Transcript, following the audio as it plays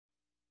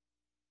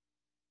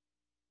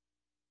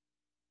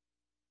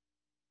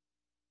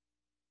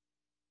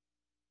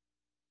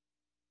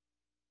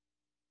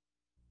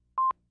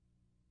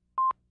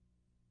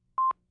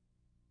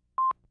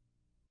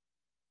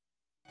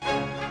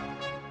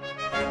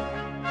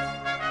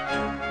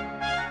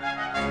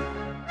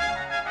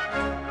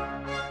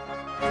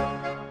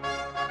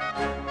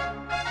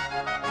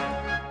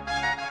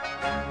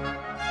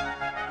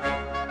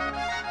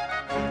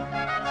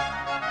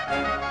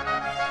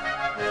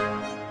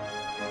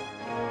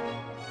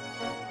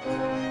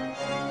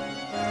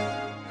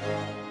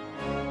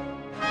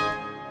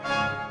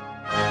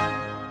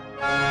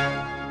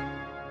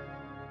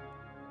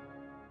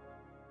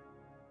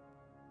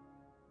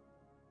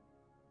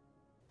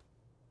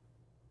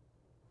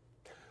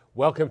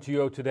Welcome to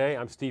UO Today.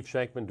 I'm Steve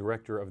Shankman,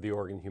 Director of the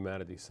Oregon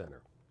Humanities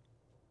Center.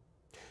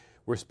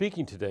 We're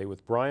speaking today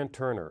with Brian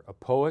Turner, a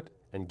poet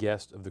and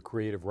guest of the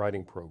Creative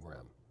Writing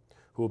Program,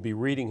 who will be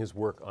reading his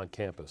work on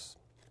campus.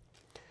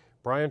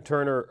 Brian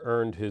Turner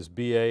earned his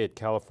BA at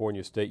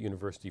California State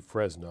University,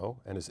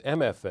 Fresno, and his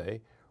MFA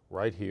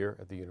right here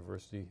at the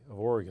University of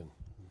Oregon.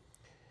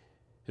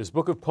 His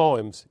book of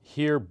poems,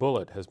 Here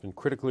Bullet, has been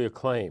critically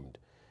acclaimed.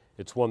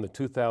 It's won the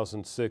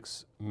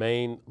 2006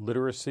 Maine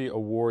Literacy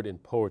Award in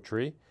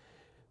Poetry,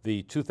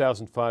 the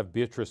 2005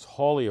 Beatrice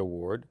Hawley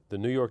Award, the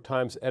New York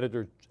Times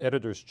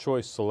Editor's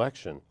Choice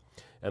Selection,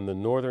 and the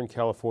Northern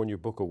California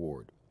Book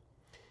Award.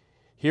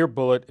 Here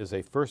Bullet is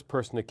a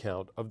first-person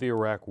account of the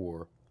Iraq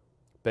War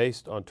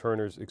based on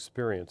Turner's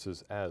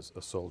experiences as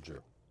a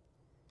soldier.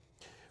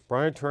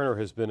 Brian Turner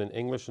has been an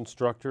English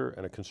instructor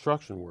and a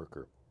construction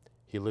worker.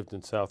 He lived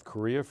in South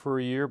Korea for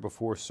a year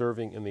before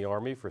serving in the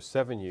Army for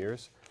 7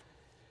 years,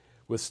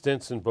 with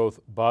stints in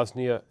both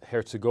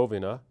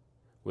Bosnia-Herzegovina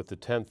with the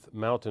 10th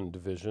Mountain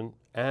Division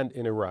and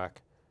in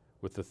Iraq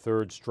with the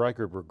 3rd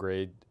Stryker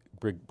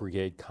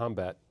Brigade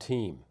Combat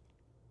Team.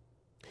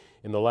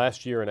 In the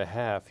last year and a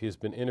half, he has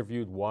been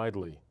interviewed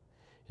widely,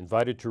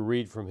 invited to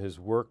read from his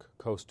work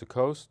coast to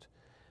coast,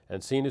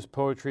 and seen his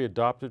poetry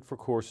adopted for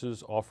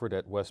courses offered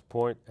at West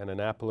Point and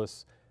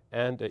Annapolis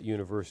and at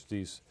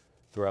universities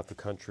throughout the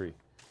country.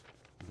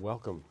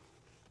 Welcome.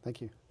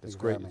 Thank you. It's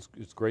great.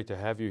 It's great to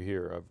have you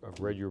here. I've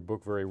read your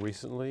book very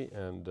recently,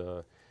 and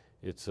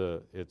it's a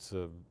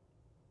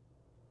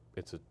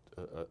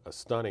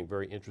stunning,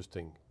 very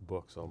interesting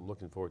book. So I'm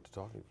looking forward to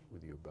talking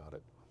with you about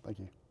it. Thank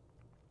you.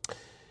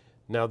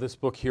 Now, this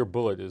book here,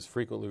 Bullet, is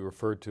frequently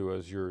referred to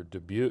as your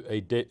debut.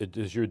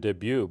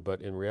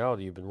 But in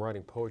reality, you've been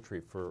writing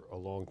poetry for a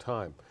long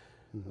time.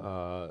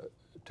 Mm-hmm.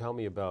 Tell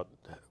me about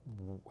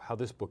how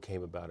this book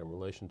came about in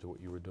relation to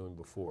what you were doing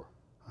before.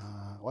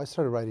 Well, I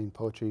started writing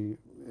poetry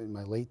in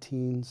my late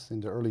teens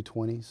into early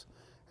 20s,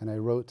 and I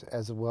wrote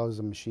as well as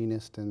a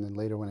machinist, and then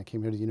later when I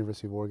came here to the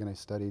University of Oregon, I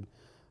studied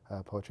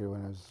poetry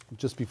when I was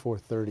just before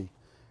 30.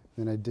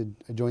 Then I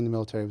joined the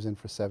military. I was in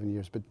for 7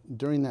 years, but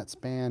during that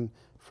span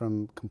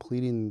from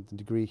completing the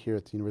degree here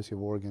at the University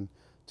of Oregon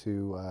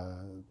to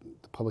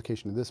the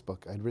publication of this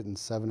book, I'd written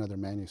 7 other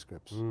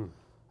manuscripts.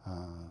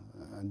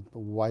 And a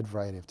wide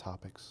variety of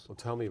topics. Well,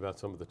 tell me about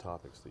some of the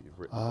topics that you've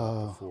written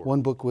about before.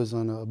 One book was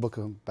on a book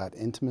about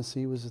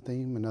intimacy was the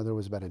theme. Another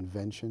was about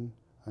invention.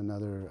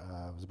 Another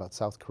was about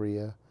South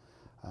Korea.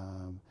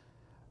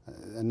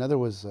 Another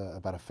was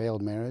about a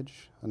failed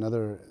marriage.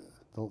 Another,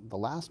 the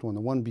last one,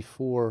 the one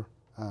before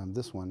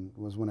this one,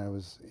 was when I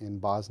was in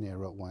Bosnia. I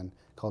wrote one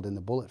called In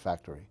the Bullet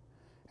Factory.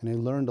 And I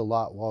learned a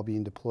lot while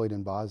being deployed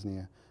in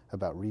Bosnia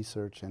about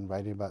research and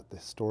writing about the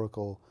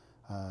historical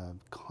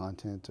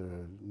content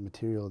or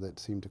material that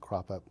seemed to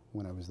crop up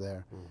when I was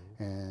there,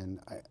 and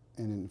it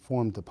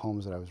informed the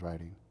poems that I was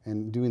writing.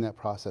 And doing that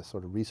process,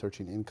 sort of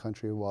researching in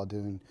country while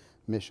doing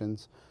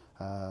missions,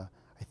 I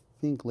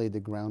think laid the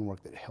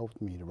groundwork that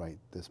helped me to write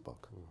this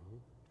book.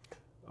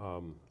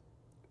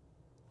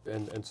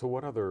 And so,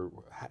 what other?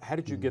 How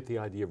did you get the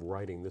idea of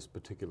writing this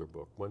particular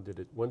book? When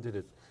did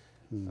it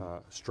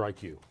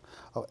strike you?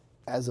 Oh,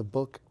 as a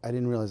book, I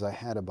didn't realize I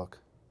had a book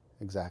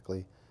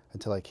exactly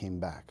until I came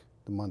back.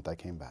 The month I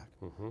came back.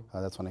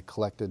 That's when I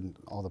collected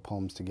all the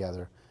poems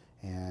together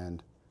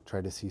and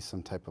tried to see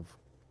some type of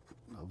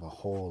a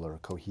whole or a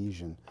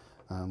cohesion.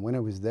 When I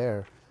was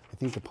there, I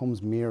think the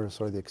poems mirror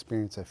sort of the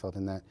experience I felt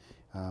in that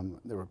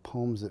there were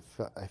poems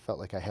that I felt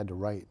like I had to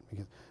write.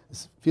 Because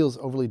this feels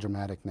overly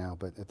dramatic now,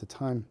 but at the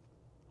time,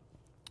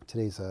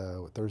 today's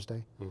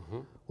Thursday?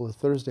 Well, a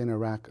Thursday in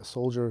Iraq, a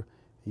soldier,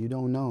 you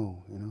don't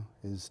know,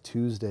 is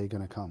Tuesday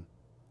going to come?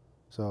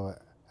 So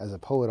as a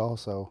poet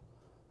also,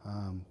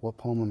 what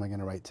poem am I going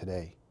to write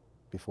today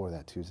before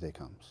that Tuesday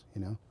comes,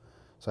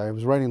 So I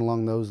was writing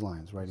along those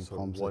lines, writing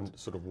poems.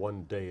 Sort of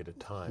one day at a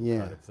time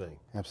kind of thing.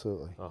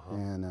 Absolutely.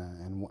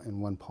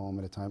 And one poem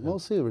at a time.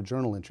 Mostly there were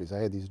journal entries. I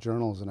had these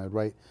journals, and I'd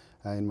write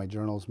in my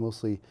journals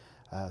mostly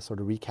sort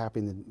of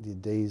recapping the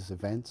day's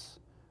events.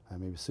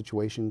 Maybe a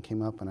situation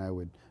came up, and I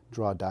would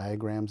draw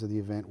diagrams of the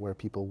event, where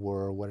people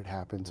were, what had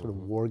happened, sort of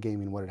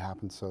wargaming what had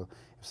happened, so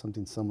if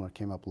something similar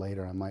came up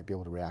later, I might be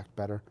able to react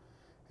better.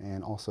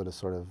 And also to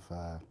sort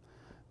of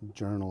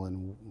journal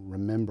and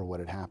remember what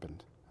had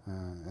happened.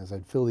 As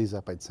I'd fill these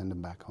up, I'd send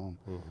them back home.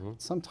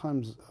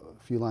 Sometimes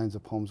a few lines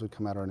of poems would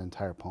come out, or an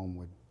entire poem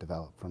would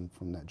develop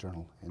from that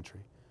journal entry.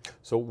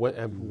 So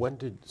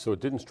so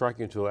it didn't strike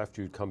you until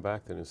after you'd come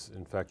back, then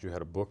in fact you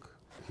had a book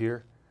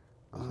here?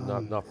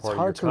 Not part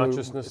of your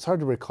consciousness? It's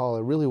hard to recall.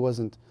 It really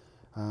wasn't,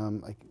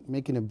 like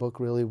making a book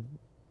really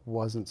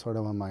wasn't sort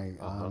of on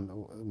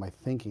my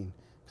thinking,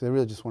 because I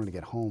really just wanted to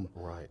get home.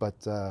 Right.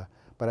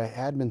 But I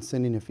had been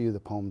sending a few of the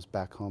poems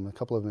back home. A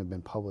couple of them had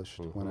been published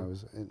when I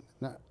was,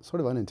 not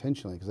sort of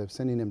unintentionally, because I was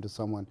sending them to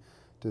someone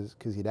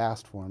because he'd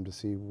asked for them to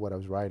see what I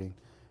was writing,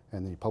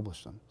 and then he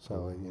published them.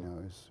 So it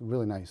was a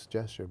really nice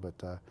gesture. But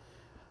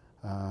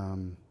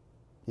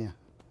yeah.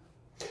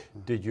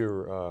 Did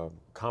your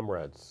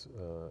comrades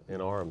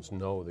in arms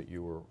know that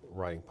you were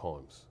writing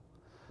poems?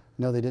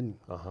 No, they didn't.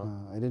 Uh-huh.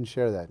 I didn't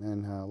share that,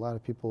 and a lot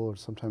of people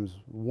sometimes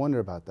wonder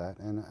about that,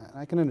 and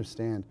I can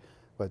understand,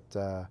 but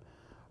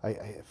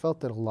I felt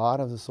that a lot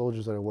of the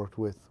soldiers that I worked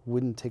with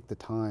wouldn't take the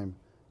time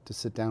to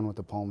sit down with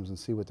the poems and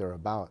see what they're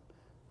about,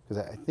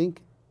 because I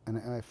think, and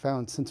I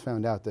since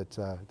found out that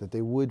that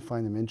they would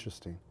find them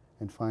interesting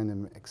and find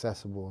them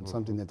accessible and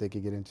something that they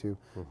could get into,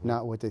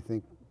 not what they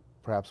think,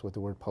 perhaps what the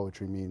word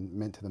poetry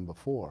meant to them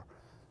before.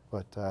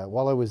 But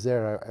while I was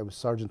there, I was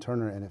Sergeant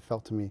Turner, and it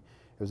felt to me,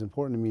 it was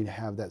important to me to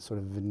have that sort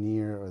of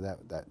veneer or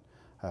that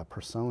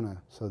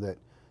persona, so that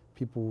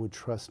people would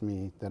trust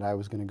me that I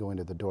was going to go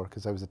into the door,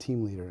 because I was a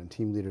team leader, and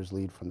team leaders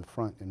lead from the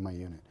front in my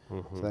unit.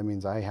 So that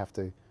means I have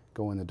to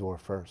go in the door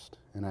first,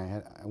 and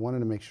I wanted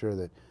to make sure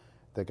that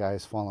the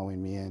guys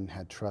following me in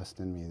had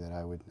trust in me, that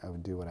I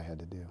would do what I had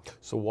to do.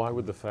 So why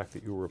would the fact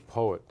that you were a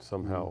poet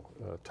somehow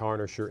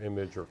tarnish your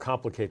image or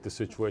complicate the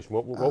situation?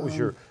 What was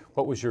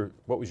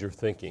your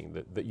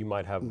thinking, that you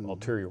might have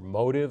ulterior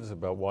motives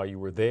about why you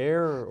were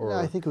there? Or Yeah,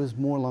 I think it was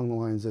more along the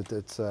lines that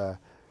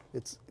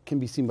it can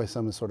be seen by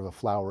some as sort of a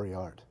flowery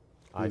art.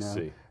 I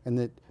see. And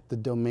that the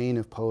domain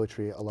of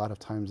poetry a lot of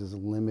times is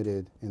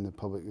limited in the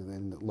public,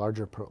 in the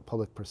larger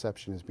public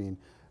perception, as being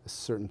a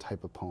certain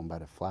type of poem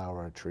about a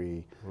flower, a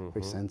tree,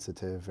 very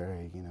sensitive,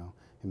 very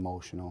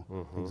emotional,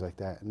 things like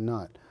that.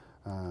 Not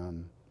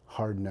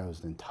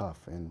hard-nosed and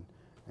tough and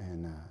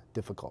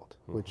difficult,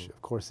 which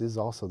of course is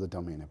also the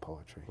domain of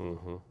poetry.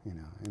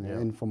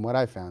 And from what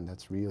I found,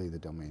 that's really the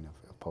domain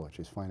of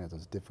poetry, is find out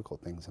those difficult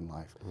things in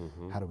life.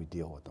 How do we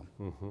deal with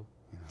them?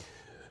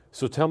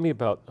 So tell me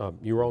about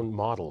your own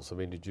models. I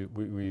mean,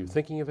 were you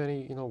thinking of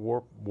any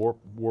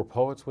war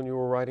poets when you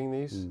were writing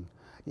these?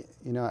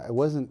 I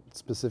wasn't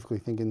specifically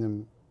thinking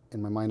them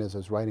in my mind as I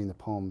was writing the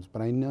poems,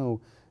 but I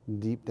know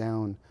deep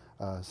down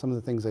some of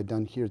the things I'd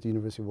done here at the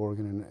University of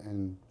Oregon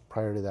and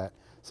prior to that,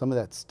 some of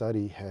that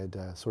study had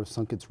sort of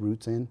sunk its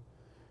roots in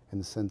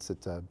the sense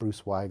that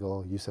Bruce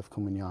Weigel, Yusef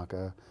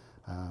Komunyakaa,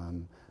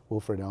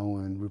 Wilfred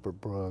Owen,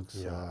 Rupert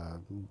Brooks,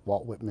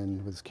 Walt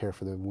Whitman with his Care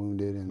for the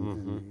Wounded,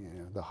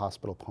 and the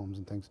hospital poems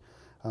and things.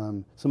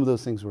 Some of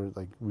those things were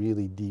like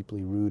really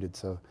deeply rooted,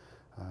 so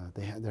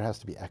there has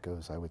to be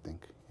echoes, I would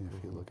think,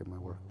 if you look at my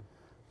work.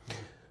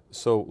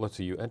 So let's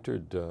see, you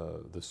entered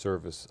the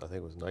service, I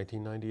think it was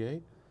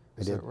 1998?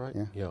 Is that right?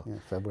 Yeah,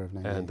 February of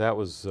 98. And that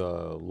was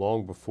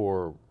long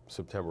before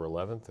September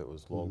 11th. It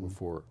was long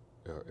before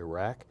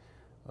Iraq.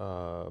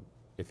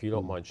 If you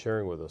don't mind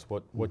sharing with us,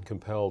 what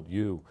compelled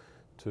you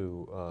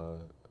to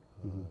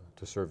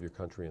serve your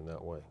country in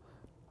that way?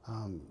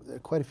 There are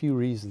quite a few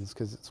reasons,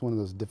 because it's one of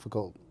those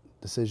difficult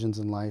decisions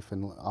in life,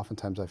 and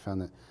oftentimes I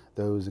found that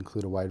those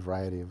include a wide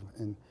variety of,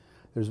 and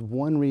there's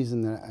one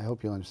reason that I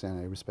hope you'll understand,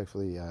 I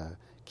respectfully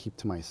keep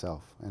to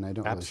myself, and I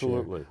don't really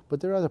share.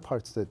 But there are other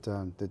parts that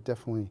that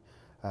definitely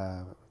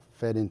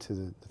fed into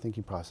the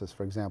thinking process.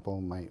 For example,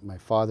 my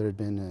father had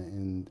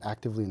been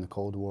actively in the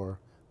Cold War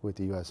with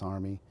the U.S.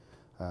 Army,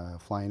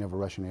 flying over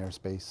Russian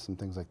airspace and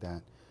things like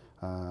that.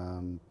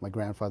 My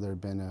grandfather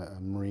had been a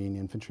Marine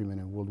infantryman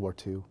in World War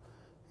II,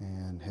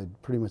 and had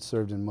pretty much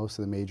served in most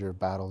of the major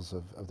battles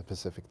of the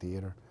Pacific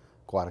Theater,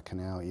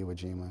 Guadalcanal, Iwo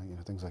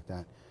Jima, things like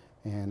that.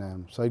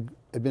 And so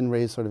I'd been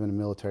raised sort of in a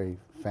military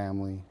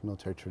family,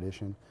 military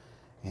tradition,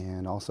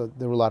 and also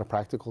there were a lot of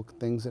practical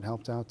things that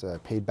helped out. I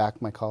paid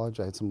back my college.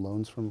 I had some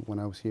loans from when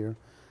I was here,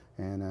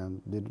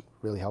 and did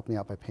really help me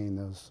out by paying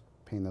those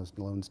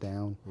loans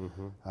down.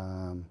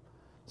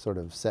 Sort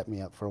of set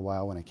me up for a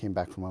while when I came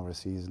back from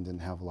overseas and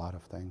didn't have a lot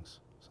of things.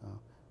 So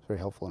it's very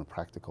helpful in a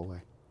practical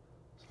way.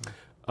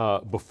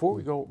 Before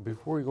we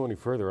go any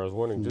further, I was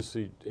wondering, just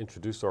to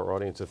introduce our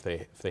audience, if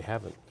they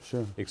haven't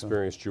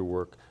experienced your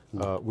work,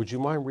 would you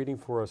mind reading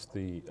for us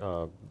the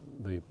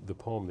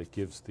poem that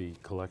gives the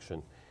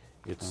collection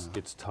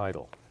its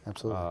title?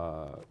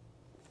 Absolutely.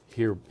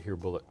 Here,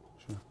 Bullet.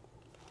 Sure.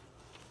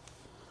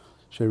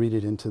 Should I read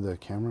it into the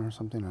camera or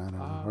something? I don't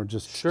know. Or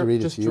just sure, to read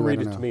it just to you? To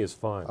read it to me is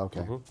fine.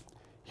 Okay.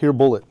 Here,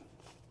 Bullet.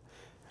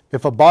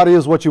 If a body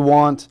is what you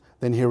want,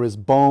 then here is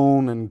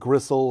bone and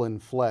gristle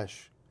and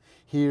flesh.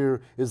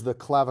 Here is the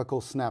clavicle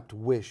snapped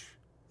wish,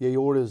 the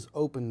aorta's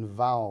open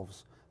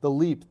valves, the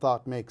leap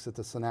thought makes at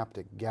the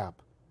synaptic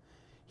gap.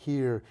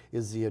 Here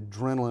is the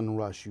adrenaline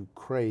rush you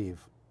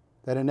crave,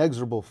 that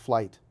inexorable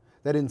flight,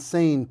 that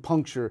insane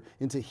puncture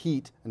into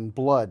heat and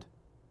blood.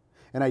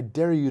 And I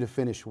dare you to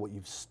finish what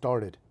you've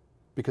started,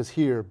 because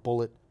here,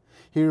 Bullet,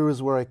 here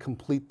is where I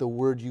complete the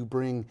word you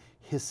bring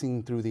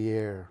hissing through the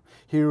air.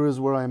 Here is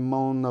where I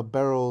moan the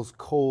barrel's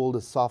cold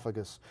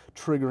esophagus,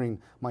 triggering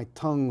my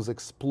tongue's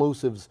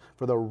explosives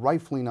for the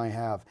rifling I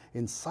have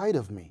inside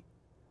of me.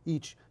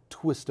 Each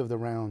twist of the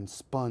round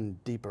spun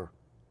deeper,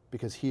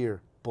 because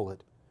here,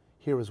 Bullet,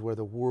 here is where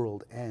the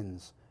world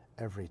ends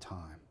every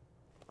time.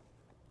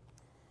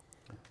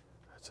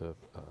 That's a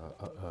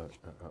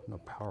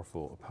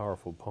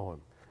powerful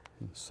poem.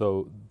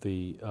 So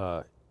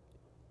the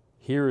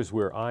here is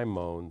where I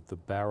moan the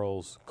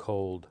barrel's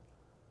cold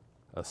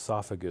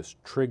esophagus,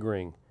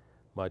 triggering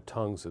my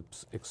tongue's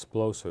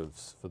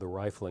explosives for the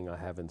rifling I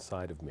have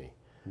inside of me.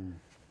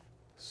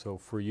 So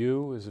for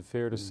you, is it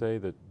fair to say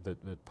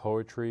that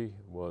poetry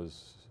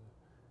was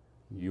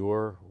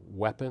your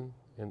weapon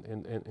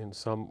in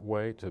some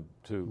way to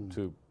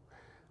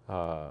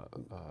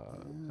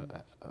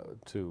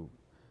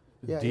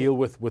Yeah, deal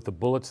with the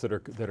bullets that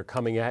are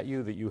coming at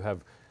you that you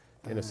have,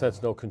 in a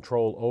sense, no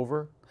control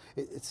over?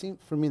 It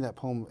seemed for me that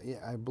poem, yeah,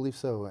 I believe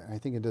so. And I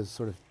think it does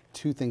sort of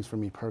two things for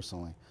me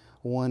personally.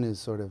 One is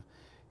sort of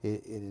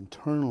it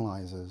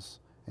internalizes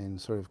and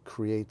sort of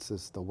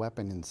creates the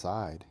weapon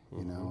inside,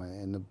 you know,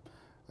 and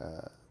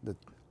a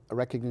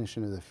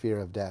recognition of the fear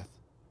of death,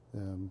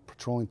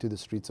 patrolling through the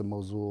streets of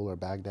Mosul or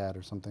Baghdad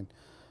or something,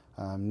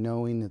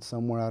 knowing that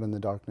somewhere out in the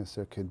darkness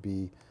there could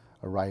be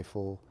a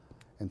rifle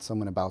and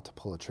someone about to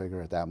pull a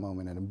trigger at that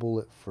moment and a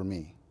bullet for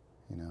me,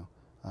 you know.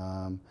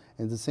 And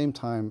at the same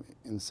time,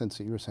 in the sense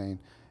that you were saying,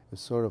 it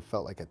sort of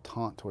felt like a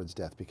taunt towards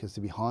death, because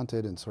to be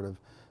haunted and sort of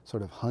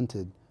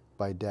hunted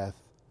by death,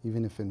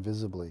 even if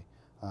invisibly,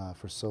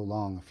 for so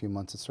long, a few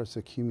months, it starts to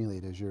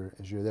accumulate as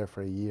you're there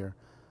for a year.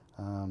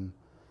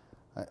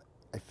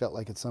 I felt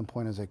like at some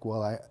point I was like,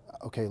 well,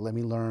 okay, let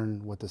me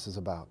learn what this is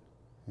about.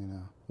 You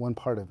know, one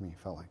part of me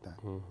felt like that,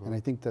 and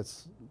I think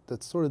that's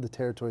sort of the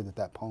territory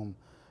that poem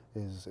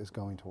is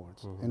going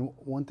towards. And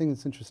one thing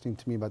that's interesting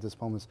to me about this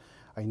poem is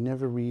I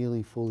never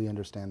really fully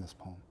understand this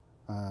poem.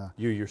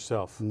 You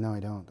yourself? No, I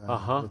don't.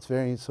 It's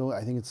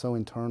I think it's so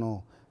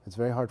internal. It's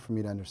very hard for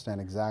me to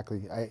understand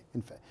exactly.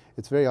 In fact,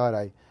 it's very odd.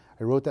 I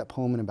wrote that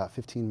poem in about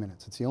 15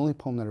 minutes. It's the only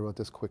poem that I wrote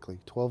this quickly,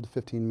 12 to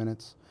 15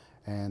 minutes.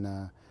 And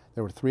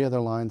there were 3 other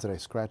lines that I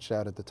scratched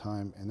out at the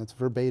time, and that's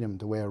verbatim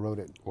the way I wrote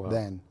it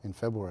then in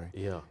February.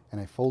 Yeah. And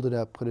I folded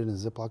up, put it in a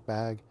Ziploc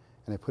bag,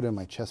 and I put it in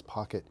my chest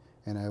pocket,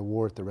 and I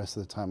wore it the rest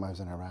of the time I was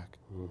in Iraq.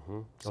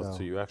 So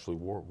you actually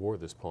wore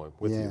this poem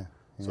with you.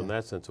 So in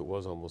that sense, it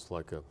was almost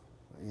like a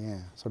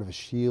sort of a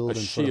shield,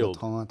 shield.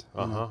 Sort of a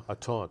taunt. A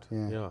taunt.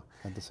 Yeah.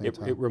 At the same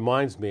time. It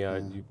reminds me.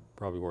 You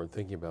probably weren't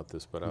thinking about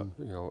this, but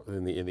you know,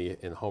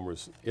 in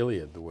Homer's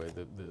Iliad, the way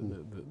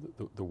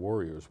the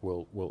warriors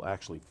will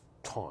actually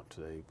taunt.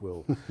 They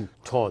will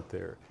taunt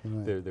their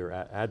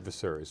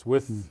adversaries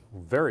with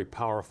very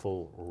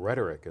powerful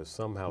rhetoric as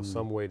somehow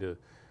some way to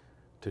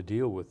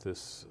deal with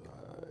this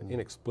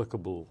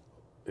inexplicably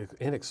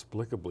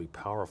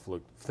powerful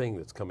thing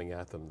that's coming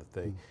at them that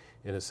they,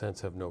 in a sense,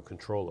 have no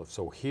control of.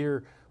 So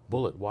here,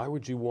 bullet, why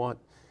would you want,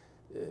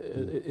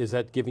 is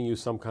that giving you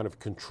some kind of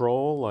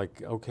control?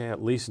 Like, okay,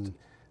 at least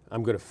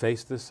I'm going to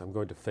face this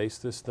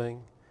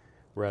thing,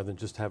 rather than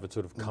just have it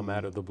sort of come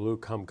out of the blue,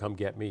 come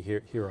get me,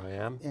 here I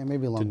am. Yeah,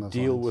 maybe along those lines. To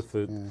deal with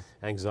the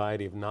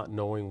anxiety of not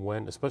knowing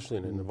when, especially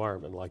in an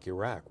environment like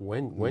Iraq,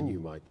 when you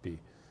might be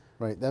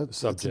right. That's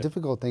subject. It's a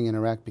difficult thing in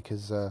Iraq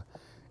because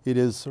it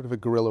is sort of a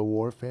guerrilla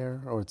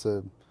warfare, or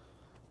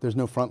there's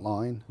no front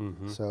line,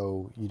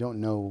 so you don't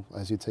know,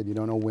 as you said, you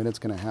don't know when it's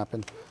going to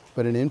happen.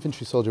 But an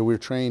infantry soldier, we're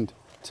trained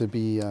to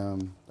be,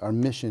 our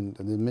mission,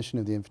 the mission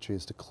of the infantry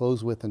is to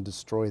close with and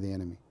destroy the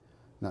enemy.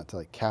 Not to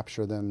like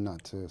capture them,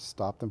 not to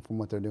stop them from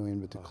what they're doing,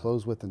 but to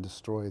close with and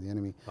destroy the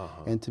enemy,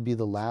 and to be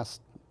the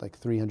last like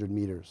 300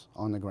 meters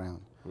on the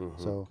ground.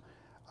 So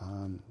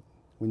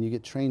when you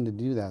get trained to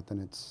do that, then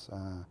it's,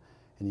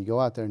 and you go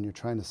out there and you're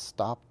trying to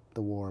stop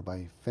the war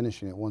by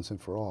finishing it once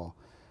and for all.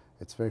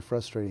 It's very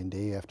frustrating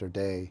day after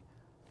day,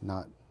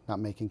 not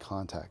making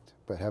contact,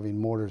 but having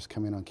mortars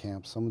come in on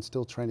camp. Someone's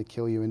still trying to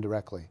kill you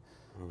indirectly,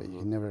 but you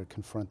can never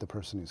confront the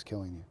person who's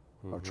killing you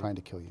or trying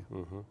to kill you.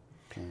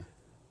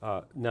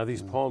 Now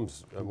these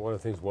poems, one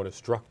of the things one is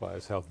struck by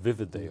is how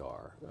vivid they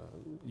are.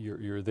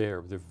 You're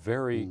there. They're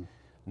very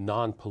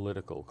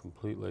non-political,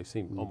 completely. They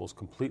seem almost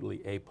completely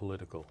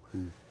apolitical.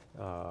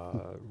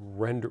 I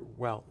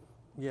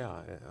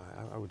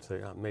would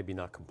say maybe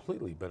not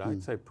completely, but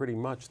I'd say pretty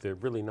much they're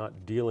really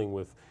not dealing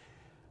with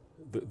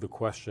the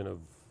question of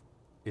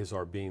is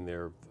our being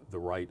there the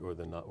right or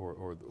the not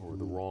or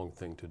the wrong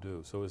thing to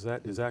do. So is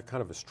that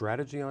kind of a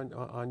strategy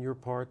on your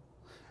part?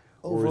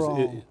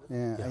 Overall,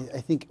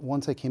 I think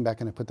once I came back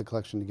and I put the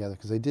collection together,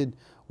 because I did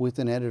with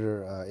an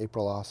editor,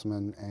 April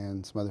Osman,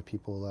 and some other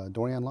people,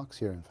 Dorian Lux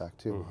here, in fact,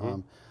 too.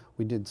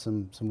 We did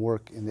some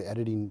work in the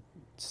editing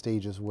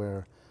stages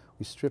where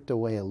we stripped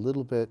away a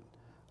little bit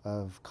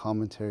of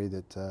commentary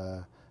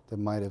that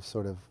might have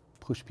sort of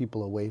pushed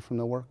people away from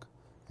the work.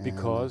 And,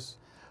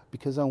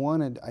 because I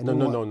wanted. No.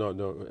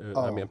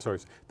 I mean, I'm sorry.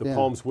 The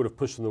poems would have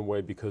pushed them away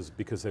because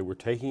they were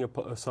taking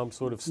some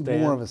sort of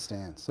stand. More of a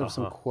stance. There's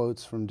some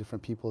quotes from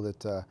different people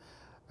that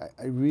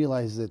I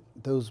realized that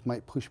those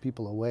might push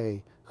people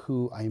away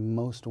who I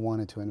most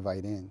wanted to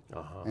invite in.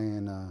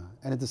 And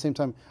at the same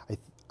time,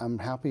 I'm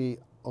happy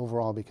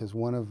overall because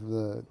one of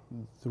the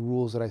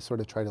rules that I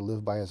sort of try to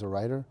live by as a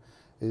writer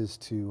is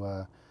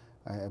to.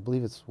 I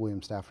believe it's William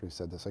Stafford who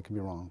said this. I could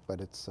be wrong, but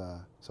it's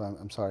so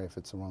I'm sorry if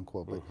it's the wrong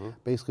quote. But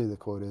basically, the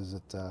quote is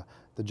that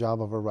the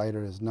job of a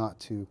writer is not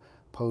to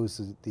pose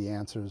the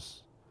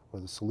answers or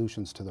the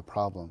solutions to the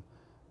problem,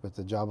 but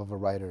the job of a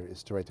writer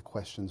is to write the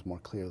questions more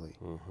clearly.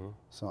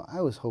 So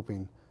I was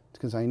hoping,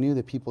 because I knew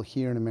that people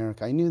here in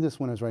America, I knew this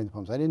when I was writing the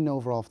poems. I didn't know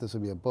overall if this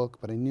would be a book,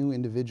 but I knew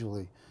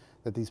individually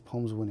that these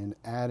poems would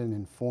add and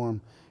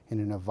inform in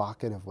an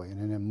evocative way, in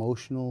an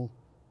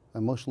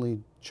emotionally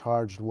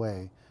charged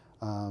way,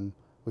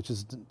 which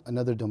is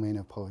another domain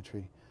of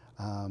poetry.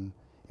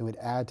 It would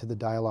add to the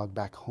dialogue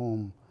back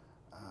home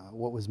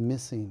what was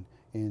missing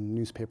in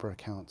newspaper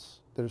accounts.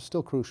 They're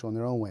still crucial in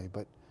their own way,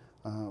 but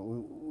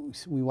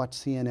we watch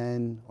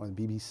CNN or the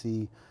BBC,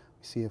 we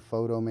see a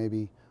photo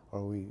maybe,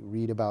 or we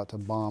read about a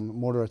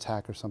mortar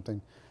attack or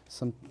something.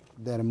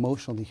 That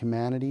emotional, the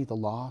humanity, the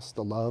loss,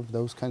 the love,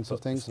 those kinds of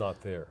things. It's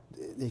not there.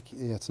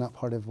 It's not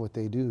part of what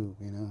they do,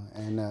 you know.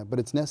 And but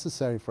it's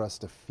necessary for us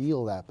to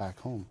feel that back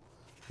home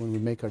when we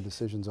make our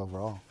decisions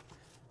overall.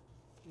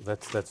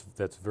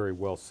 That's very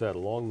well said.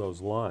 Along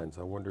those lines,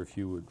 I wonder if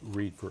you would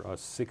read for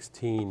us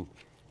 16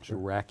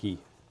 Iraqi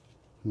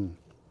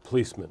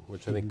policemen,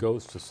 which I think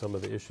goes to some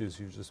of the issues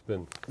you've just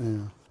been.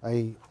 Yeah,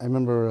 I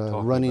remember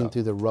running about.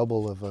 through the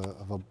rubble of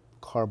a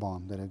car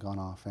bomb that had gone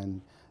off,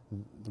 and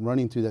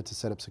running through that to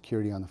set up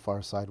security on the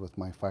far side with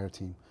my fire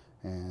team.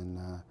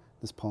 And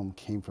this poem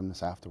came from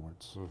this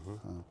afterwards.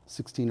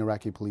 16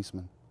 Iraqi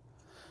policemen.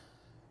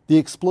 The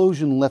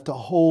explosion left a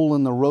hole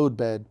in the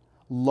roadbed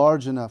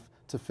large enough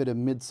to fit a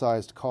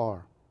mid-sized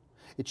car.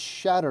 It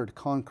shattered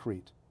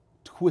concrete,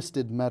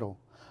 twisted metal,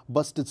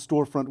 busted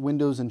storefront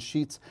windows and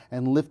sheets,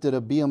 and lifted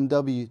a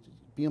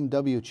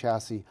BMW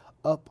chassis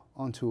up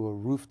onto a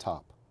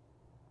rooftop.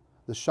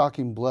 The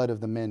shocking blood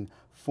of the men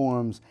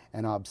forms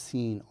an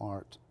obscene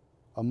art.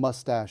 A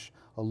mustache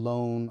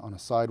alone on a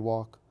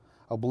sidewalk,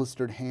 a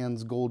blistered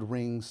hand's gold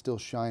ring still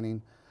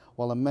shining,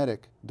 while a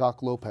medic,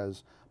 Doc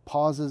Lopez,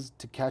 pauses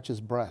to catch his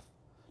breath,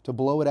 to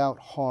blow it out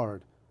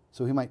hard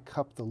so he might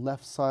cup the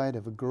left side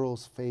of a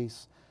girl's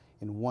face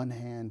in one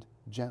hand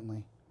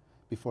gently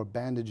before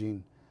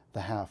bandaging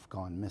the half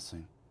gone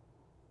missing.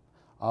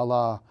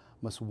 Allah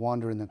must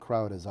wander in the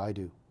crowd as I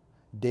do,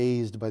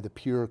 dazed by the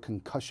pure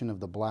concussion of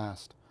the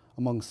blast,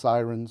 among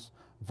sirens,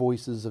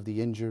 voices of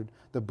the injured,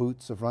 the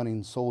boots of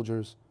running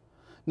soldiers,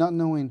 not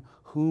knowing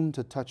whom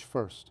to touch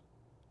first,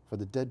 for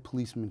the dead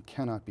policeman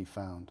cannot be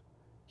found,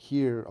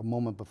 here a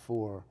moment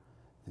before,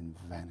 then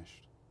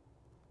vanished.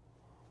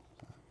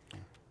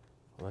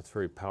 Well, that's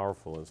very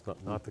powerful. It's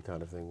not the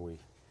kind of thing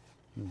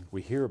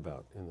we hear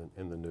about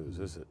in the news,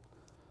 is it?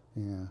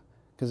 Yeah,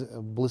 because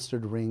a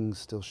blistered ring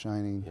still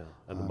shining. Yeah,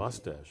 and the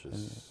mustache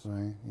is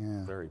right.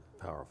 Yeah, very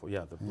powerful.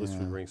 Yeah, the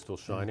blistered ring still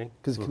shining.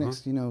 Because it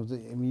connects. You know,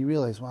 I mean, you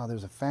realize, wow,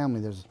 there's a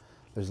family.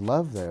 There's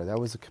love there. That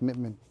was a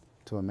commitment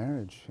to a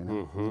marriage. You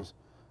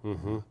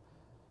know,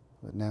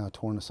 but now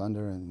torn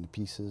asunder and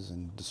pieces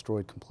and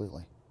destroyed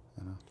completely.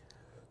 You know.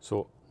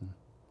 So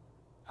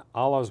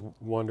Allah's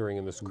wandering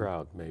in this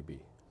crowd, maybe.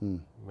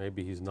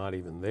 Maybe he's not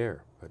even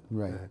there. But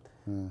right.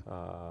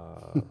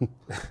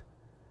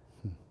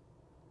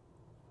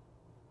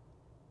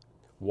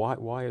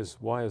 Why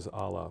is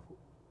Allah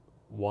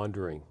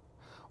wandering?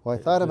 Well, I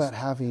thought about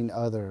having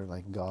other,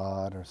 like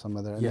God or some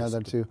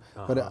other two,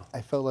 but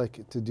I felt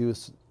like to do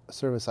a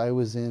service, I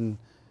was in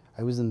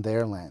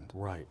their land.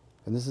 Right.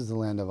 And this is the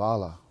land of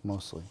Allah,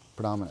 mostly,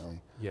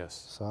 predominantly.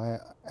 Yes. So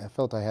I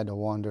felt I had to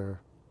wander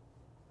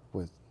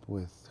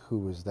with who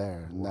was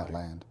there in that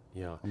land.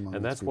 Yeah,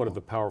 and that's one of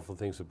the powerful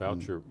things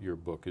about your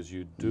book is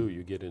you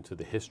get into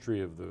the history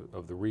of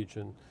the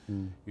region.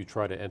 You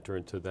try to enter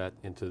into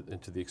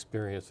the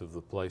experience of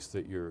the place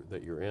that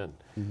you're in.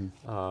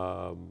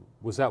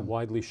 Was that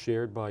widely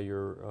shared by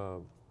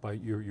your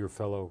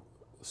fellow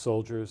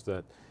soldiers,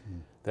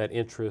 that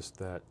interest,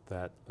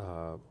 that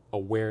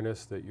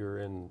awareness that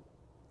you're in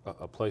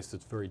a place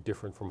that's very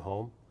different from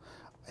home?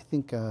 I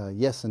think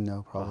yes and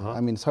no, probably.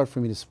 I mean, it's hard for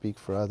me to speak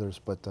for others,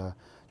 but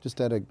just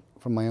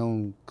from my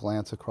own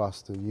glance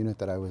across the unit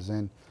that I was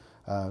in,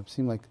 it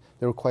seemed like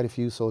there were quite a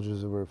few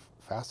soldiers that were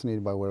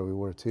fascinated by where we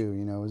were too.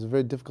 You know, it was a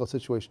very difficult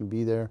situation to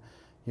be there.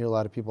 You hear a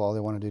lot of people, all they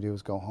wanted to do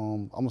was go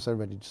home. Almost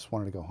everybody just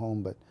wanted to go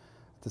home, but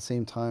at the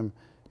same time,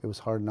 it was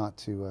hard not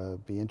to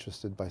be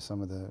interested by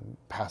some of the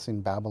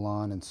passing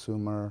Babylon and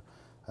Sumer.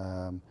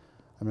 I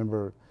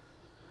remember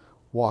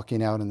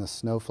walking out in the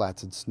snow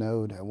flats. It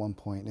snowed at one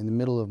point in the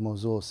middle of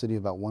Mosul, a city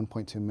of about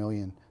 1.2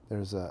 million.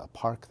 There's a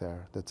park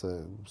there that's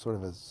a sort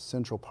of a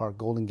central park,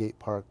 Golden Gate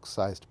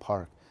Park-sized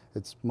park.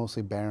 It's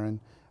mostly barren.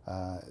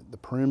 The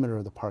perimeter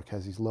of the park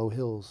has these low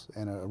hills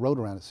and a road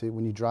around it. So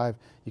when you drive,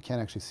 you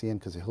can't actually see in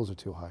because the hills are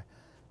too high.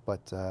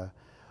 But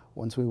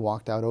once we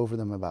walked out over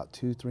them about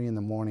 2, 3 in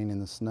the morning in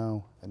the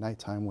snow at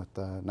nighttime with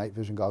the night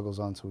vision goggles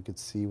on so we could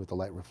see with the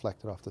light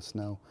reflected off the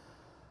snow.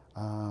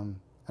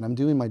 And I'm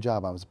doing my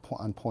job. I was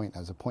on point. I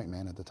was a point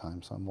man at the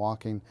time. So I'm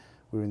walking.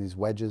 We were in these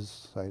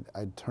wedges. So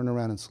I'd turn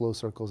around in slow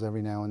circles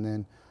every now and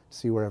then,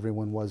 see where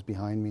everyone was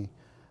behind me,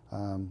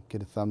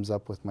 get a thumbs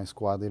up with my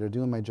squad leader,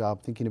 doing my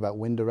job, thinking about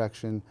wind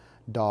direction,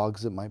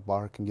 dogs that might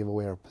bark and give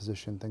away our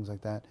position, things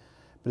like that.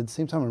 But at the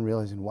same time, I'm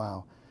realizing,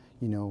 wow,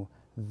 you know,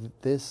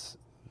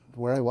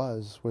 where I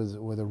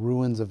were the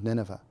ruins of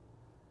Nineveh.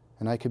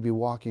 And I could be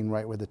walking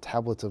right where the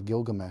tablets of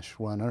Gilgamesh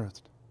were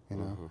unearthed, you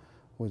know.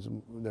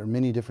 There are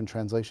many different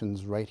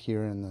translations right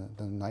here in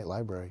the Knight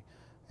Library.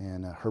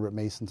 And Herbert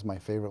Mason's my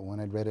favorite one.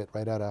 I'd read it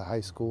right out of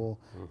high school,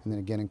 and then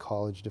again in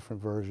college,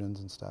 different versions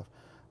and stuff.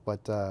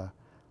 But to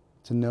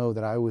know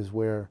that I was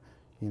where,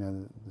 you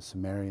know, the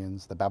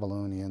Sumerians, the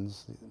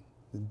Babylonians,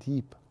 the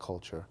deep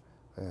culture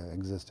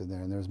existed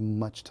there, and there's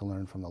much to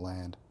learn from the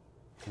land,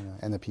 you know,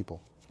 and the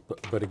people.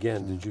 But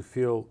again, did you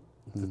feel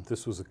that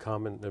this was a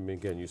common? I mean,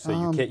 again, you say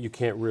you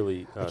can't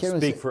really say,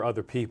 speak for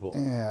other people.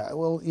 Yeah,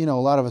 well, you know,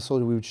 a lot of us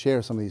soldiers, we would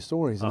share some of these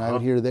stories, and I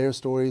would hear their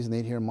stories, and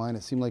they'd hear mine.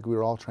 It seemed like we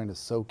were all trying to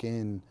soak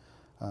in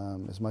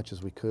as much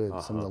as we could.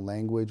 Some of the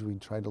language we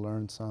tried to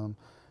learn some.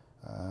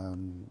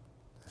 And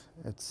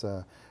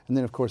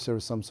then of course there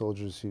were some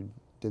soldiers who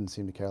didn't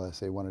seem to care less.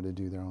 They wanted to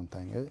do their own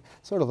thing.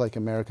 Sort of like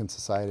American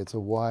society. It's a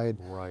wide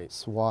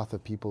swath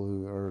of people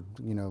who are,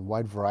 you know,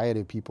 wide variety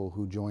of people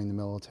who join the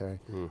military,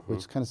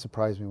 which kind of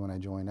surprised me when I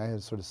joined. I had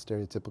a sort of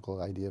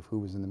stereotypical idea of who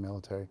was in the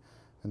military,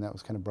 and that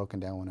was kind of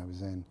broken down when I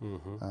was in.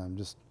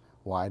 Just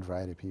wide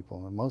variety of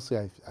people. And mostly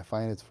I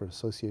find it's for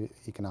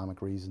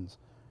socioeconomic reasons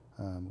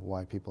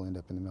why people end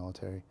up in the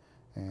military.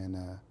 And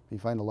you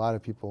find a lot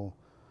of people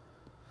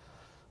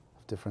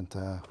different,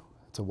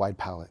 it's a wide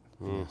palette.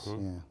 Yes,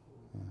 yeah.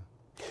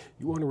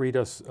 You want to read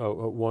us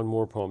one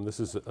more poem?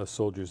 This is a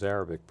Soldier's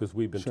Arabic, because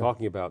we've been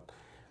talking about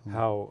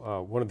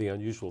how one of the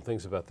unusual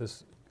things about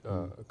this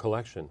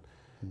collection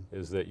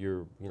is that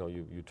you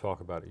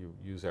talk about it, you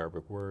use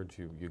Arabic words,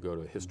 you go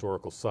to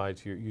historical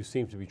sites, you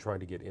seem to be trying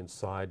to get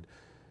inside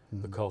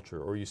the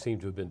culture, or you seem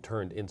to have been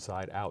turned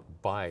inside out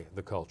by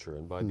the culture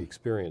and by the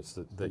experience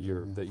that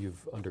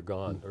you've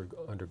undergone or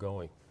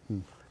undergoing.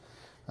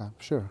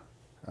 Sure.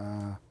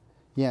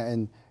 Yeah,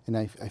 and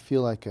I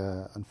feel like,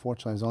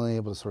 unfortunately, I was only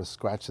able to sort of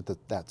scratch at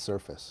that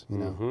surface. You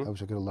know, I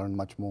wish I could have learned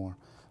much more.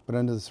 But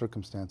under the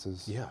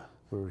circumstances, you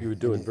were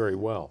doing very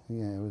well.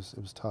 Yeah, it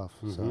was tough.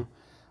 So,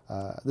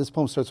 this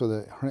poem starts with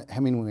a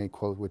Hemingway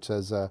quote, which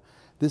says,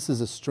 "This is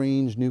a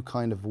strange new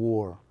kind of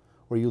war,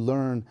 where you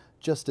learn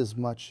just as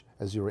much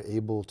as you are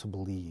able to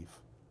believe."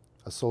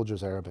 A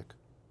Soldier's Arabic.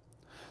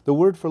 The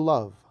word for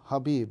love,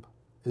 Habib,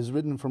 is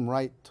written from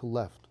right to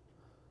left,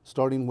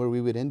 starting where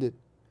we would end it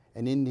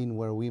and ending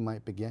where we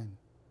might begin.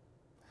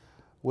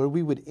 Where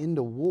we would end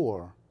a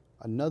war,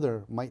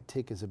 another might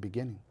take as a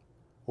beginning,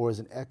 or as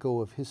an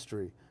echo of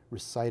history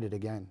recited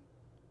again.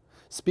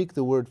 Speak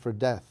the word for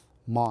death,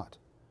 Maut,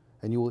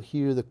 and you will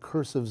hear the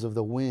cursives of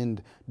the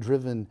wind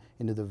driven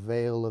into the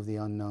veil of the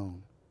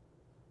unknown.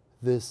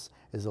 This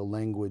is a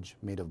language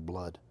made of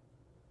blood.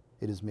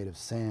 It is made of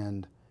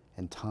sand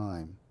and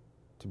time.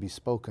 To be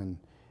spoken,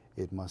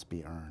 it must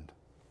be earned.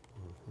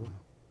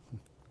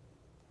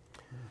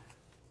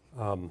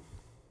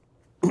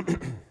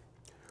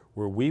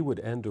 Where we would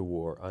end a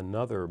war,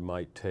 another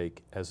might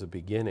take as a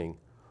beginning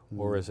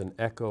or as an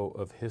echo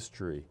of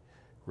history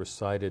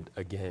recited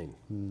again.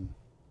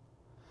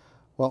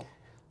 Well,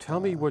 tell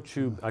me what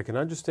I can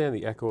understand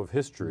the echo of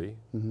history.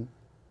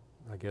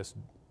 I guess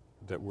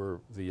that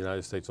the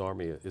United States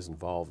Army is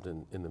involved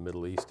in the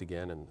Middle East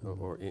again,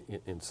 or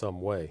in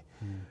some way.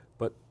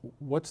 But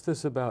what's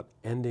this about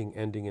ending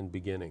and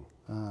beginning?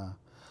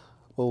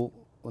 Well,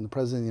 when the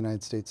President of the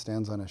United States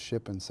stands on a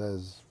ship and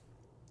says,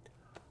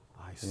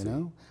 I see.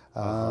 You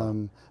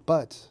know?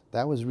 But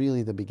that was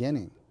really the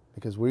beginning,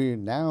 because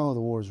now the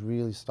war's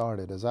really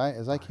started. As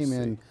I came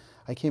in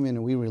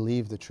and we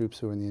relieved the troops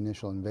who were in the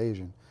initial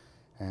invasion,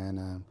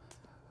 and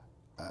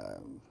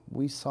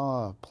we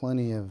saw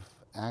plenty of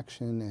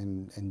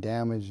action and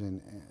damage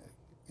and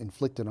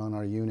inflicted on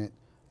our unit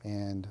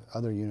and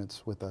other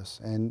units with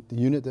us, and the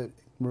unit that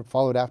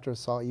followed after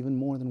us saw even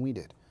more than we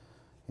did.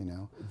 You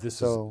know,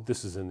 this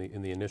is in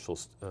the initial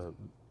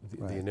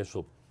the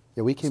initial.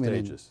 Yeah, we came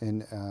stages.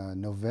 in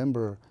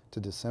November to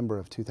December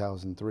of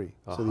 2003.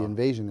 So the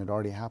invasion had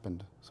already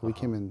happened. So we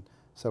came in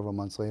several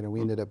months later.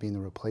 We ended up being the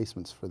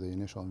replacements for the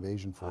initial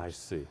invasion force. I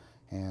see.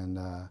 And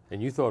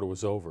you thought it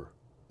was over?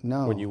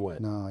 No, when you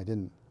went? No, I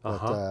didn't.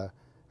 But,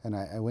 and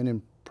I went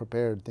in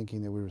prepared,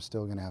 thinking that we were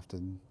still going to have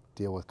to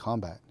deal with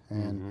combat.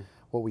 And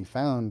what we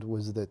found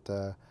was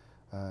that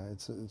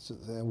it's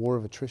a war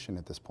of attrition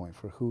at this point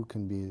for who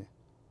can be.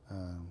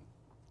 I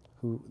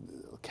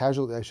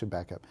should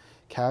back up.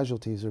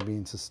 Casualties are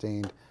being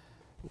sustained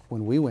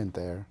when we went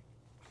there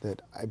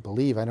that I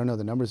believe, I don't know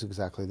the numbers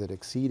exactly, that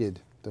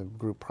exceeded the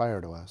group prior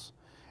to us.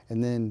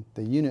 And then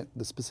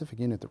the specific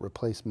unit that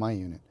replaced my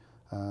unit,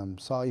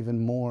 saw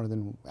even more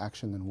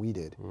action than we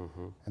did.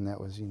 And that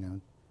was,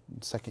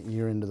 second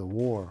year into the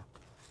war.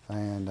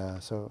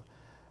 And so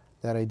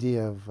that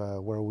idea of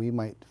where we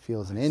might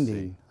feel as an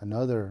ending,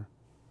 another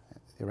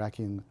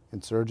Iraqi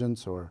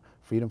insurgents or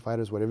freedom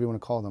fighters, whatever you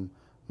want to call them,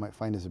 might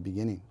find as a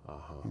beginning.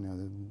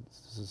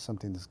 This is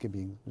something that's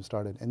being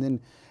started. And then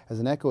as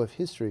an echo of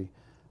history,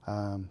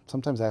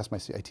 sometimes I ask I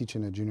teach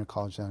in a junior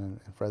college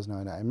down in Fresno,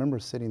 and I remember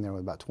sitting there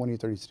with about 20 or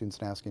 30 students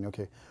and asking,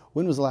 okay,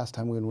 when was the last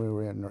time when we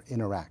were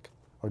in Iraq,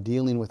 or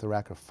dealing with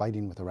Iraq, or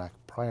fighting with Iraq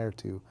prior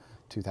to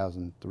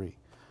 2003?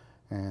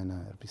 And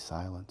it'd be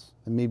silence.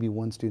 And maybe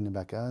one student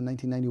back,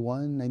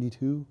 1991,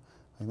 92,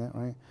 like that,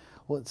 right?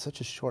 Well, it's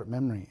such a short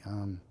memory,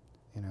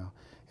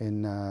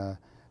 And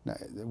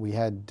We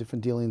had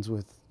different dealings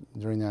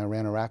during the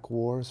Iran-Iraq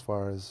war as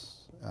far as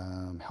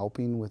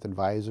helping with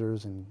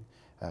advisors and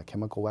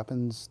chemical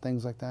weapons,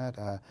 things like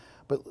that.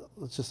 But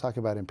let's just talk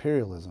about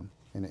imperialism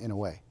in a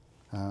way.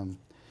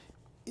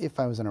 If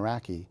I was an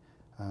Iraqi,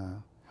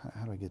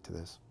 how do I get to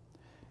this?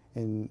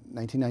 In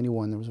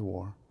 1991, there was a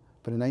war.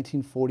 But in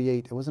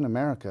 1948, it wasn't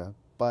America,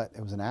 but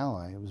it was an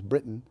ally. It was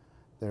Britain.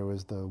 There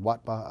was the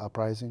Watba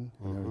uprising,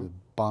 and there was the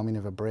bombing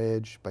of a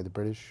bridge by the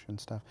British and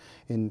stuff.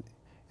 In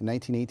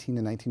 1918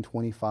 and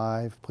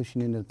 1925,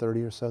 pushing into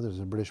 30 or so, there was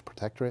a British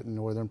protectorate in the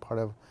northern part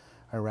of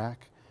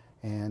Iraq,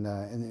 and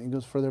it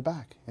goes further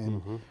back.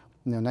 And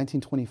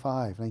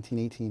 1925,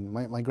 1918,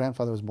 my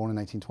grandfather was born in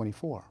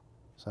 1924.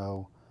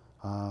 So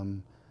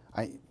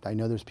I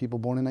know there's people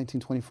born in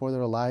 1924 that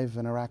are alive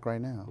in Iraq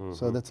right now.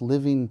 So that's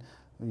living,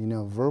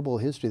 verbal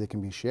history that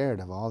can be shared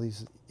of all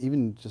these,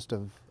 even just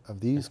of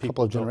these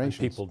couple of generations.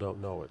 People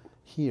don't know it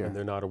here, and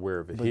they're not aware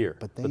of it here.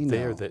 But they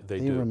know. They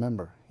do.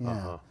 Remember. Yeah.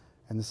 Uh-huh.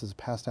 And this is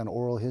passed down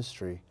oral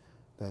history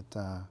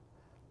that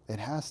it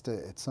has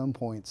to at some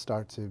point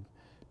start to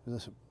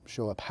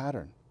show a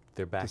pattern.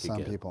 They're back to some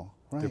again. people.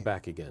 Right. They're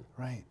back again.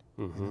 Right.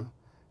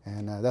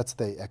 And that's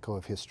the echo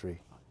of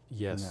history.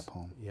 Yes. In that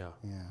poem. Yeah.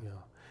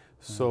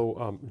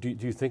 So, do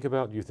you think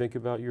about your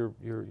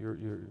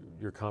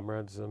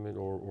comrades? I mean,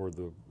 or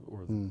the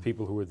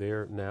people who are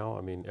there now.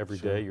 I mean, every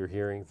day you're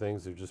hearing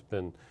things. There's just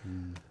been,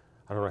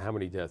 I don't know how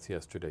many deaths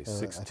yesterday.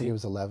 16. I think it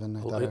was 11.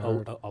 I thought I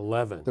heard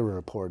 11. They were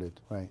reported.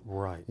 Right.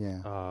 Right.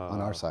 Yeah.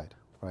 On our side.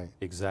 Right.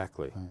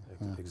 Exactly.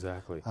 Right.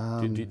 Exactly.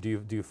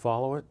 Do you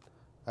follow it?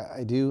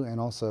 I do, and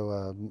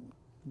also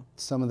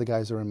some of the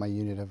guys that are in my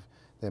unit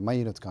my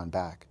unit's gone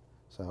back.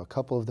 So a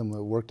couple of them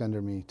that worked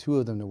under me, 2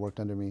 of them that worked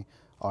under me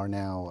are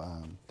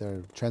now,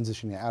 they're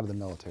transitioning out of the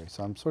military.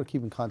 So I'm sort of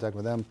keeping contact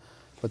with them.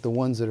 But the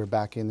ones that are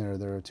back in there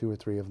are 2 or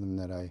 3 of them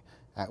that I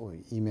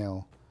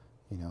email,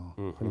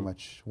 pretty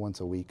much once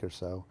a week or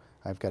so.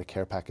 I've got a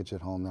care package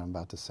at home that I'm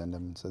about to send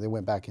them. So they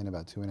went back in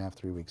about 2.5,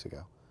 3 weeks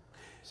ago.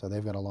 So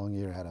they've got a long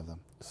year ahead of them.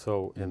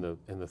 So in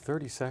the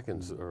 30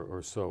 seconds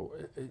or so,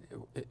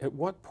 at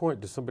what point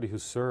does somebody who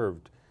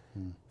served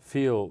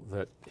feel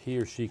that he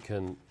or she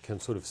can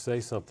sort of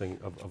say something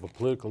of a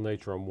political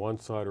nature on one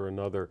side or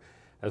another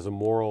as a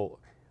moral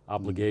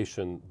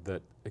obligation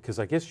that, because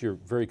I guess you're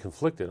very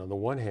conflicted. On the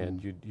one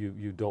hand,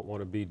 you don't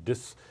want to be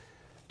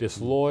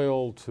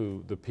disloyal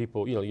to the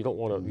people. You don't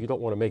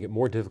want to make it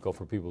more difficult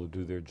for people to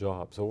do their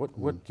job. So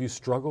what do you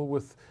struggle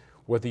with,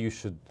 whether you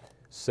should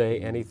say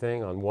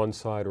anything on one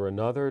side or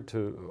another to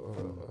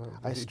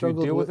do you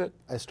deal with it?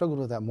 I struggled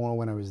with that more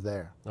when I was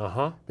there.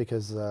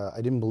 Because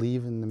I didn't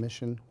believe in the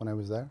mission when I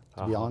was there,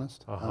 to be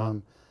honest.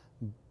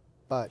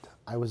 But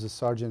I was a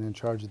sergeant in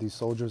charge of these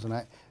soldiers, and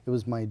it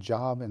was my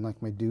job and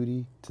like my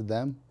duty to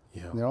them.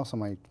 Yeah. And they're also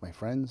my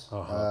friends,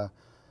 to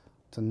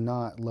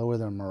not lower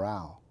their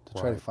morale, to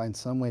try to find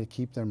some way to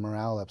keep their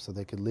morale up so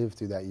they could live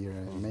through that year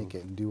and make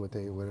it and do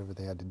whatever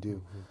they had to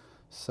do.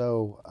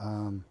 So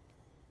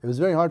it was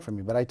very hard for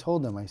me, but I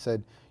told them, I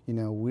said,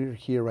 we're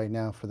here right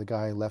now for the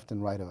guy left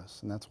and right of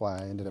us, and that's why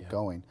I ended up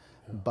going.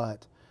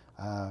 But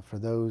for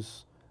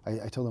those,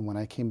 I told them when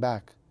I came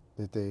back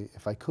that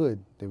if I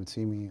could, they would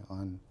see me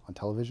on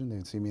television, they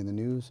would see me in the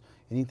news,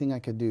 anything I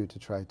could do to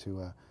try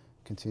to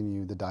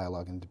continue the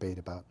dialogue and debate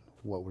about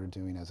what we're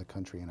doing as a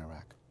country in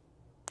Iraq.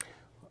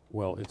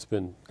 Well, it's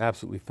been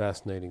absolutely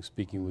fascinating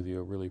speaking with you.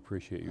 I really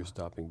appreciate your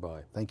stopping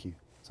by. Thank you.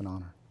 It's an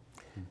honor.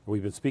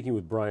 We've been speaking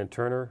with Brian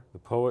Turner, the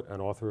poet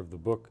and author of the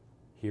book,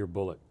 Here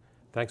Bullet.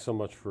 Thanks so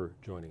much for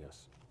joining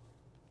us.